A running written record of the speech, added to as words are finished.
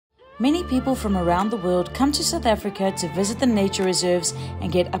Many people from around the world come to South Africa to visit the nature reserves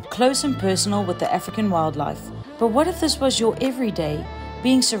and get up close and personal with the African wildlife. But what if this was your everyday,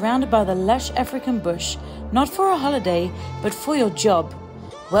 being surrounded by the lush African bush, not for a holiday, but for your job?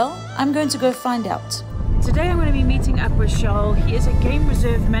 Well, I'm going to go find out. Today I'm going to be meeting up with Charl. He is a game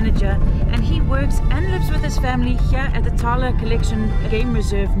reserve manager and he works and lives with his family here at the Charl Collection Game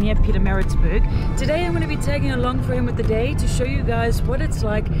Reserve near Pietermaritzburg. Today I'm going to be tagging along for him with the day to show you guys what it's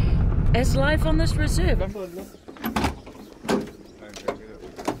like as life on this reserve.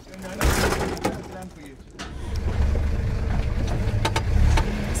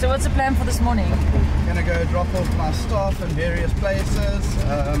 So what's the plan for this morning? I'm going to go drop off my staff in various places.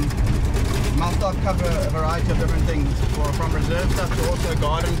 My staff cover a variety of different things, from reserve stuff to also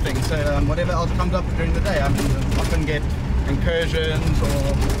garden things. So whatever else comes up during the day, I mean, often get incursions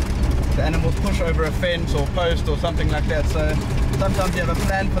or the animals push over a fence or post or something like that. So sometimes you have a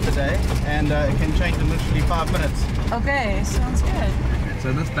plan for the day and it can change in literally 5 minutes. Okay, sounds good.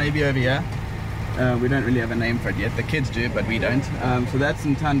 So this baby over here, we don't really have a name for it yet. The kids do, but we don't. So that's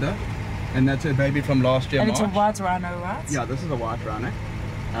Ntanda, and that's her baby from last year, And March. it's a white rhino, right? Yeah, this is a white rhino.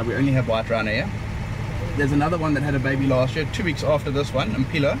 We only have white rhino here. There's another one that had a baby last year, 2 weeks after this one,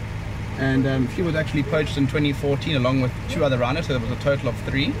 Mpila. And she was actually poached in 2014 along with 2 other rhinos, so there was a total of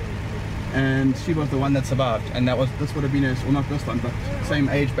 3. And she was the one that survived. And this would have been her, well, not this one, but same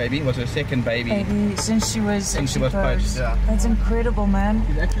age baby, was her second baby. Since she was poached, yeah. That's incredible, man.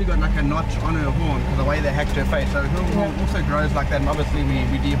 She's actually got like a notch on her horn for the way they hacked her face. So her horn also grows like that, and obviously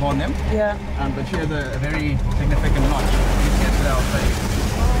we dehorn them. Yeah. But she has a very significant notch. You can see our face.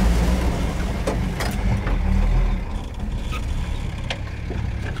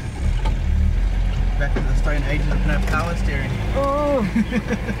 Back to the stone ages of no power steering. Oh,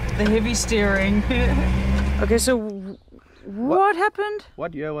 the heavy steering. Okay, so what happened?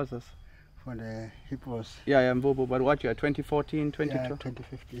 What year was this? For the hippos. Yeah, but what year? 2014, 2012? Yeah,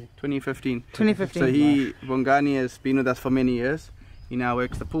 2015. 2015. 2015. So Bongani has been with us for many years. He now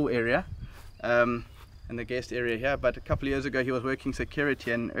works the pool area and the guest area here. But a couple of years ago he was working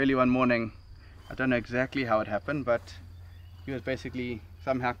security, and early one morning, I don't know exactly how it happened, but he was basically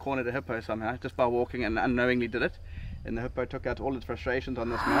somehow cornered a hippo somehow, just by walking, and unknowingly did it. And the hippo took out all its frustrations on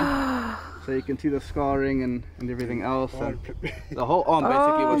this man. So you can see the scarring and everything else. And the whole arm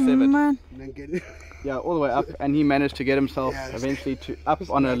basically was severed. Man. Yeah, all the way up. And he managed to get himself eventually up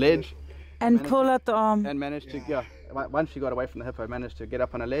on a ledge. And pull out the arm. And managed to, once he got away from the hippo, managed to get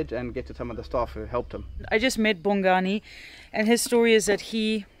up on a ledge and get to some of the staff who helped him. I just met Bongani, and his story is that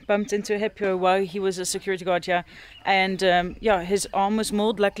he bumped into a hippo while he was a security guard here, and his arm was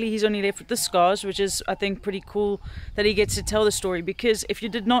mauled. Luckily he's only left with the scars, which is, I think, pretty cool that he gets to tell the story, because if you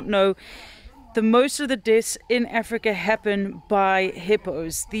did not know, the most of the deaths in Africa happen by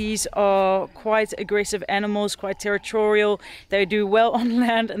hippos. These are quite aggressive animals, quite territorial. They do well on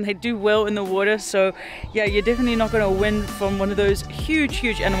land and they do well in the water. So yeah, you're definitely not going to win from one of those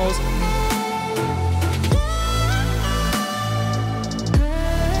huge animals.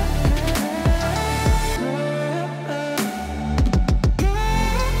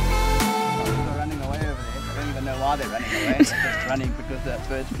 They're running away, just running because the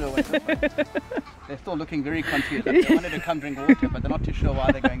birds flew away this way. They're still looking very confused. Like they wanted to come drink water, but they're not too sure why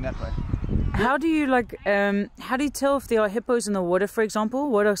they're going that way. How do you how do you tell if there are hippos in the water, for example?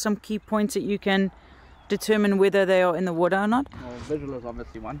 What are some key points that you can determine whether they are in the water or not? Well, visual is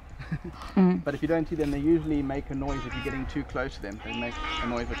obviously one. But if you don't see them, they usually make a noise if you're getting too close to them. They make a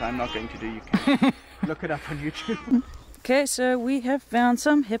noise, which I'm not going to do. You can look it up on YouTube. Okay, so we have found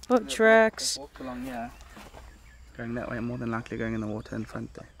some hippo tracks. Walked along here. Going that way, more than likely going in the water in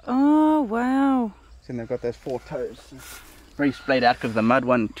front there. Oh, wow. So they've got those 4 toes. Very splayed out because of the mud.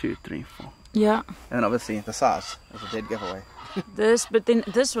 1, 2, 3, 4. Yeah. And obviously the size is a dead giveaway. But then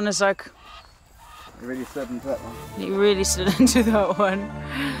this one is like... You really slid into that one. You really slid into that one.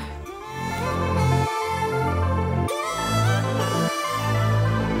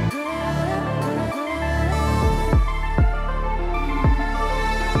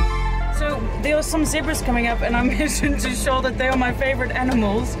 There are some zebras coming up, and I mentioned to Charl that they are my favorite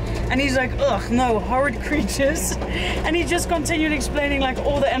animals, and he's like, ugh, no, horrid creatures. And he just continued explaining like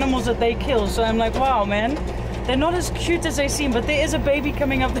all the animals that they kill. So I'm like, wow, man, they're not as cute as they seem, but there is a baby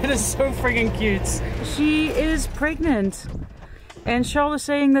coming up that is so friggin' cute. She is pregnant, and Charl is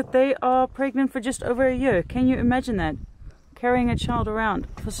saying that they are pregnant for just over a year. Can you imagine that? Carrying a child around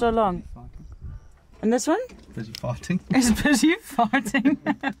for so long. And this one? Busy farting. It's busy farting.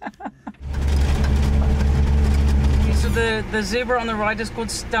 So the zebra on the right is called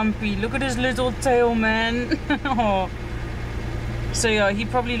Stumpy. Look at his little tail, man. Oh. So yeah, he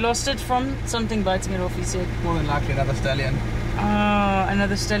probably lost it from something biting it off, he said. More than likely another stallion. Oh,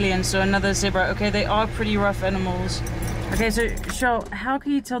 another stallion, so another zebra. Okay, they are pretty rough animals. Okay, so Charl, how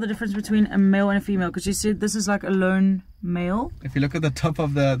can you tell the difference between a male and a female? Because you said this is like a lone male. If you look at the top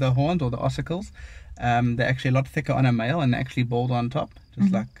of the horns or the ossicles, they're actually a lot thicker on a male and actually bald on top,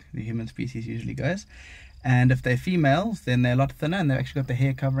 just like the human species usually goes. And if they're females, then they're a lot thinner and they've actually got the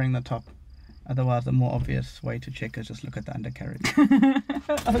hair covering the top. Otherwise, the more obvious way to check is just look at the undercarriage.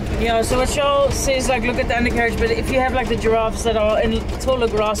 Okay. Yeah, so what Charl says, like, look at the undercarriage, but if you have like the giraffes that are in taller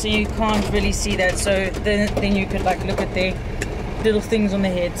grass and you can't really see that, so then you could like look at their little things on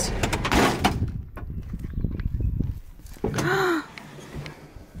their heads.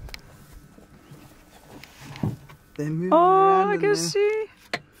 They're moving Oh, around I can see.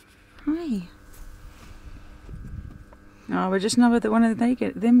 Hi. Oh, but just know that one of them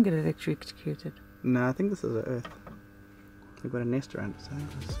get electrocuted. No, I think this is the earth. They've got a nest around it. So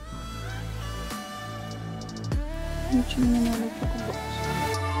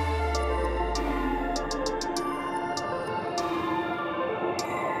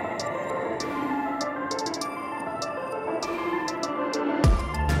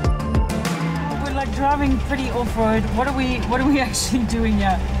we're like driving pretty off-road. What are we actually doing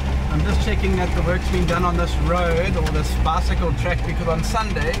here? I'm just checking that the work's been done on this road or this bicycle track, because on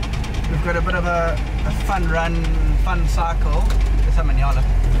Sunday we've got a bit of a fun run, fun cycle. There's someone yelling.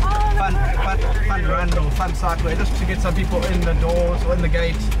 Fun run or fun cycle, just to get some people in the doors or in the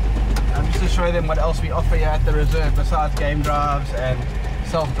gates, just to show them what else we offer here at the reserve besides game drives and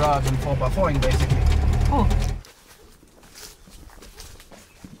self-drives and 4x4ing basically. Oh.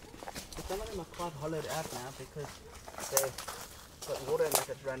 Some of them are quite hollowed out now because they've got water and it's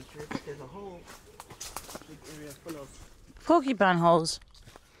run through, but there's a whole big area full of Porcupine holes.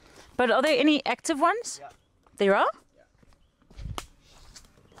 But are there any active ones? Yeah. There are?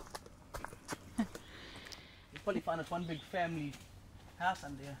 You probably find it's one big family house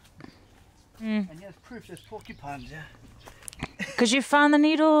under here. And here's proof there's porcupines, yeah. Because you found the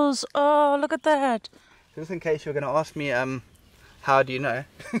needles. Oh, look at that. Just in case you're going to ask me, how do you know?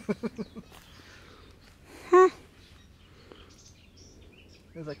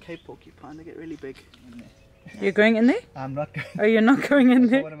 There's a Cape porcupine, they get really big in there. You're going in there? I'm not going. Oh, you're not going in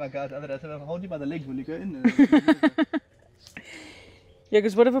there? One of my guys the other day said, I'll hold you by the leg when you go in there. Yeah,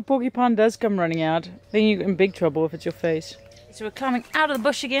 because what if a porcupine does come running out? Then you're in big trouble if it's your face. So we're climbing out of the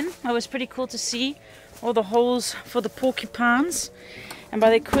bush again. That was pretty cool to see all the holes for the porcupines. And by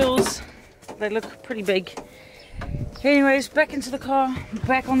their quills, they look pretty big. Anyways, back into the car,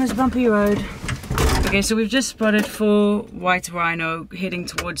 back on this bumpy road. Okay, so we've just spotted 4 white rhino heading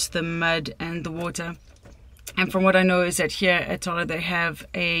towards the mud and the water. And from what I know is that here at Charl they have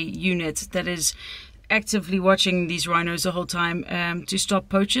a unit that is actively watching these rhinos the whole time to stop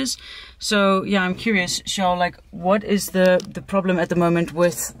poachers. So yeah, I'm curious, Charl, like what is the problem at the moment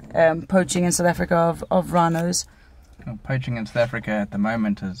with poaching in South Africa of rhinos? Well, poaching in South Africa at the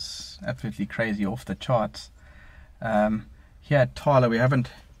moment is absolutely crazy, off the charts. Here at Charl we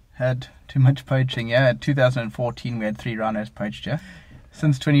haven't had too much poaching. Yeah, in 2014 we had 3 rhinos poached here.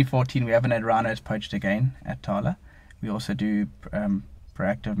 Since 2014 we haven't had rhinos poached again at Charl. We also do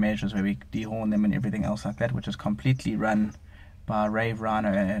proactive measures where we dehorn them and everything else like that, which is completely run by Rave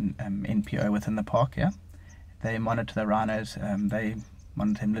Rhino and NPO within the park. Yeah, they monitor the rhinos. They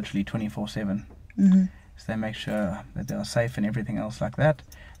monitor them literally 24/7. So they make sure that they are safe and everything else like that.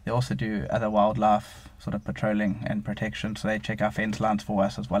 They also do other wildlife sort of patrolling and protection, so they check our fence lines for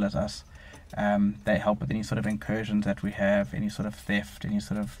us as well as us. They help with any sort of incursions that we have, any sort of theft, any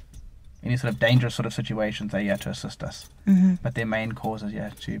sort of dangerous sort of situations. They're here to assist us. But their main cause is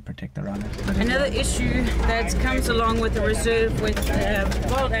here to protect the rhinos. Another issue that comes along with the reserve with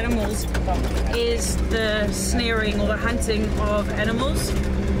wild animals is the snaring or the hunting of animals.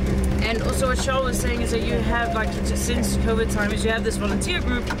 And also what Charl was saying is that you have, like, since COVID times, you have this volunteer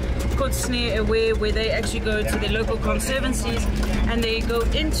group called Snare Aware, where they actually go to their local conservancies and they go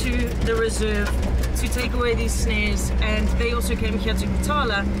into the reserve to take away these snares. And they also came here to Charl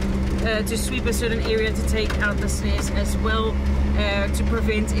to sweep a certain area to take out the snares as well, to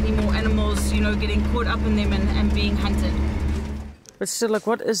prevent any more animals, you know, getting caught up in them and being hunted. But still, like,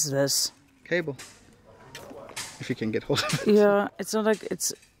 what is this? Cable. If you can get hold of it. Yeah, it's not like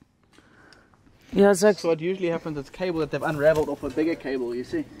it's... Yeah, it's like... So what usually happens, it's cable that they've unraveled off a bigger cable, you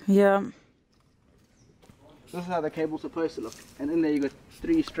see? Yeah. This is how the cable's supposed to look. And in there you got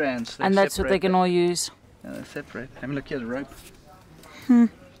 3 strands. And that's what they can all use. Yeah, they separate. I mean, look, here's a rope.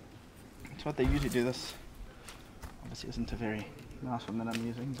 That's what they usually do. This obviously isn't a very nice one that I'm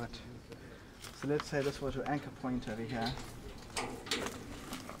using, but... So let's say this was your anchor point over here.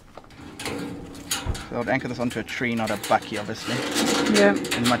 I would anchor this onto a tree, not a bucky, obviously. Yeah.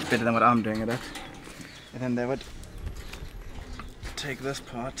 And much better than what I'm doing at it. And then they would take this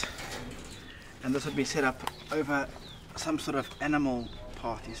part, and this would be set up over some sort of animal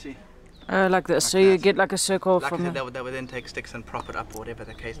path, you see. Like this, Like so you that. get like a circle Like I from said, they would then take sticks and prop it up, or whatever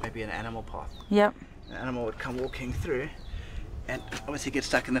the case may be, an animal path. Yeah. The animal would come walking through, and obviously get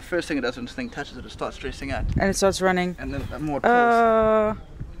stuck, and the first thing it does when this thing touches it, it starts stressing out. And it starts running. And then the more it pulls,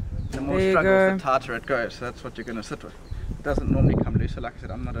 the more there it you struggles, go. the tighter it goes. So that's what you're going to sit with. It doesn't normally come loose. So like I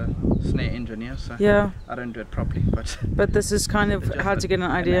said, I'm not a snare engineer, so Yeah. I don't do it properly. But But this is kind of how to get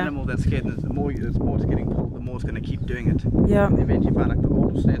an idea. An animal that's scared, the more it's getting pulled, the more it's going to keep doing it. Yeah. And eventually you find like the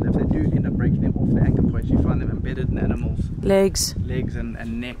older snares, if they do end up breaking them off the anchor points, you find them embedded in the animal's Legs. legs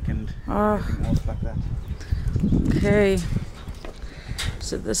and neck and Oh. everything else like that. Okay.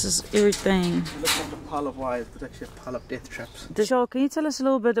 So this is everything. It looks like a pile of wires, but actually a pile of death traps. Charl, can you tell us a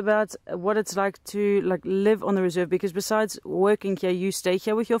little bit about what it's like to live on the reserve? Because besides working here, you stay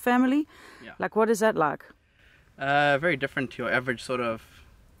here with your family. Yeah. Like, what is that like? Very different to your average sort of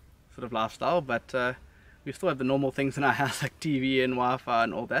lifestyle, but we still have the normal things in our house like TV and Wi-Fi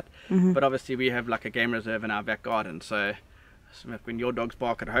and all that. But obviously we have like a game reserve in our back garden. So when your dogs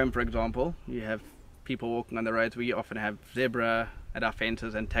bark at home, for example, you have people walking on the roads. We often have zebra at our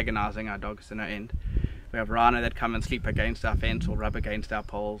fences antagonizing our dogs to no end. We have rhino that come and sleep against our fence or rub against our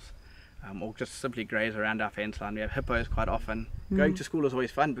poles, or just simply graze around our fence line. We have hippos quite often. Going to school is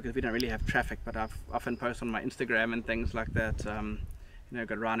always fun because we don't really have traffic, but I've often posted on my Instagram and things like that. You know,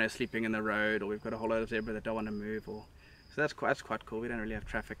 got rhinos sleeping in the road, or we've got a whole lot of zebra that don't want to move, or so that's quite cool. We don't really have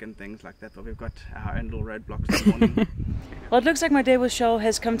traffic and things like that, but we've got our own little roadblocks in the morning. Well, it looks like my day with Charl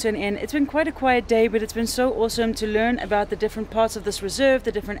has come to an end. It's been quite a quiet day, but it's been so awesome to learn about the different parts of this reserve,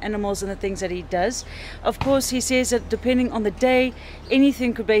 the different animals and the things that he does. Of course, he says that depending on the day,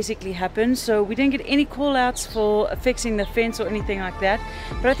 anything could basically happen. So we didn't get any call outs for fixing the fence or anything like that.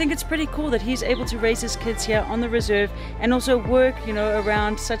 But I think it's pretty cool that he's able to raise his kids here on the reserve and also work, you know,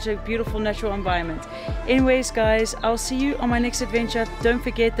 around such a beautiful natural environment. Anyways, guys, I'll see you on my next adventure. Don't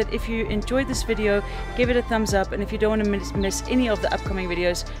forget that if you enjoyed this video, give it a thumbs up, and if you don't want to miss any of the upcoming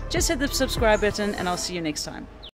videos, just hit the subscribe button, and I'll see you next time.